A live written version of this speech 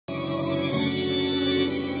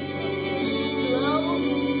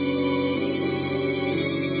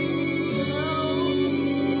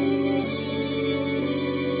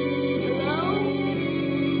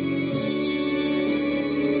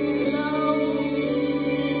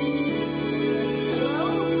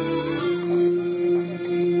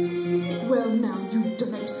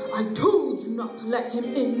not let him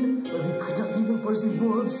in. But we could not leave him for the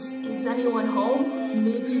wolves. Is anyone home?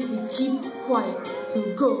 Maybe if we keep quiet,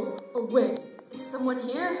 he'll go away. Is someone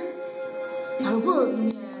here? Not a word,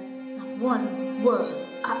 Lumiere. Not one word.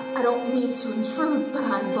 I don't mean to intrude, but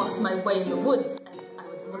I lost my way in the woods, and I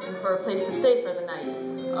was looking for a place to stay for the night.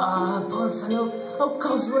 Ah, poor fellow. Oh,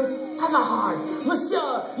 Cogsworth, have a heart.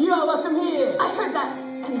 Monsieur, you are welcome here. I heard that,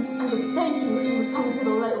 and I would thank you if you would come to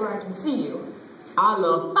the light where I can see you.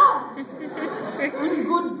 Hello. Ah!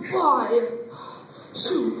 Goodbye.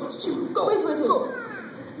 Shoo, go. Wait. Go.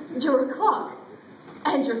 You're a clock,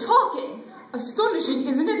 and you're talking. Astonishing,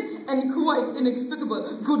 isn't it? And quite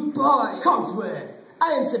inexplicable. Goodbye. Cogsworth,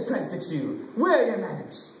 I am surprised at you. Where are your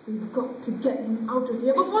manners? We've got to get him out of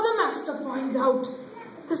here before the master finds out.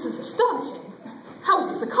 This is astonishing. How is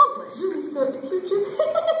this accomplished? Really, sir, if you just...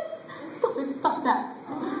 Stop that.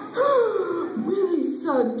 Really,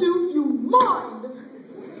 sir, do you mind?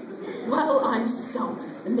 Well, I'm stumped.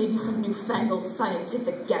 Maybe some newfangled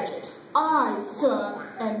scientific gadget. I, sir,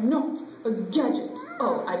 am not a gadget.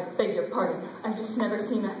 Oh, I beg your pardon. I've just never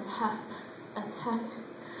seen a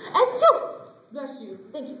Achoo! Bless you.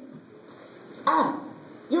 Thank you. Ah,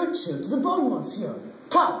 you're true to the bone, monsieur.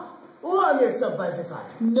 Come, warm yourself by the fire.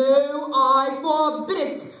 No, I forbid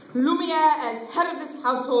it. Lumiere, as head of this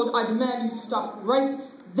household, I demand you stop right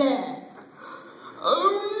there.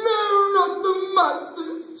 Oh no, not the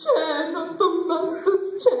master's chair, not the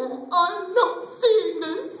master's chair. I'm not seeing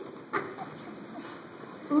this.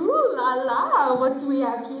 Ooh la la, what do we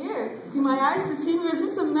have here? Do my eyes deceive me? Is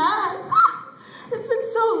this a man? It's been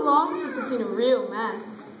so long since I've seen a real man.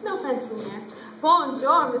 No offense, Lumiere.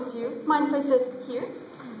 Bonjour, monsieur. Mind if I sit here?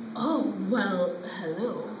 Oh, well,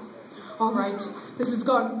 hello. All right, this has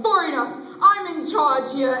gone far enough. I'm in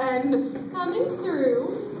charge here and... Coming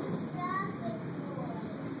through.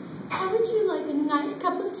 How would you like a nice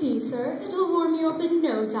cup of tea, sir? It'll warm you up in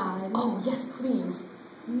no time. Oh, yes, please.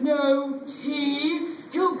 No tea.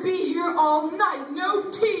 He'll be here all night.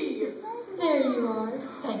 No tea. There you are.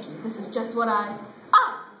 Thank you. This is just what I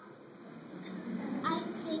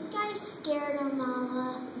think I scared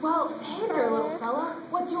Amala. Well, hey there, little fella.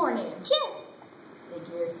 What's your name? Chip!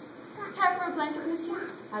 Figures. Care for a blanket, monsieur?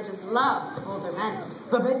 I just love older men.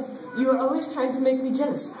 Babette, you are always trying to make me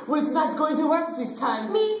jealous. Well, it's not going to work this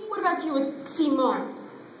time. Me? What about you with Simon?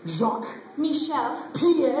 Jacques. Michel?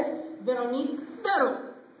 Pierre. Veronique? Vero.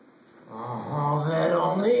 Oh,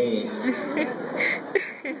 Veronique.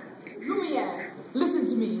 Lumiere, listen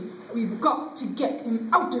to me. We've got to get him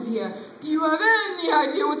out of here. Do you have any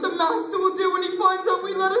idea what the master will do when he finds out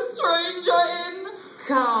we let a stranger in?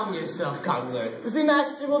 Calm yourself, Cogsworth. The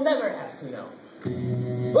master will never have to know.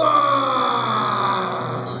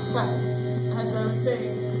 Ah! Well, as I was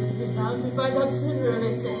saying, he's bound to find out sooner or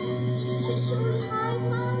later. Hi,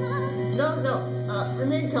 Mama. No,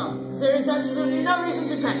 remain calm. There is absolutely no reason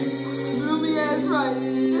to panic. Lumiere's right.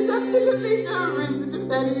 There's absolutely no reason to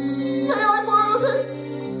panic. May I borrow this?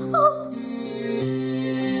 Oh.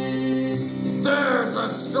 There's a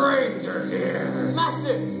stranger here.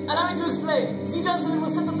 Master, allow me to explain. The gentleman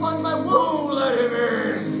was sent upon by wolves. Who let him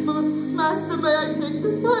in? Master, may I take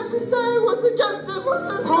this time to say what's against him?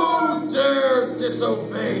 Who dares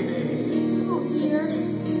disobey me? Oh, dear.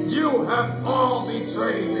 You have all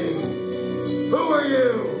betrayed me. Who are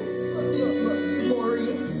you?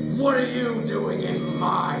 Maurice? What are you doing in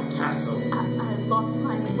my castle? I lost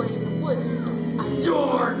my way in the woods.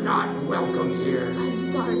 You're not welcome here.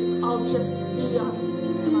 I'm sorry. I'll just be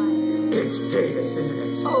my... It's hideous, isn't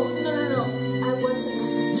it? Oh, no. I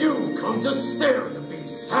wasn't... You've come to stare at the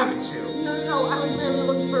beast, haven't you? No. I was merely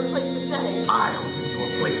looking for a place to stay. I'll give you a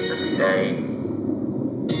place to stay.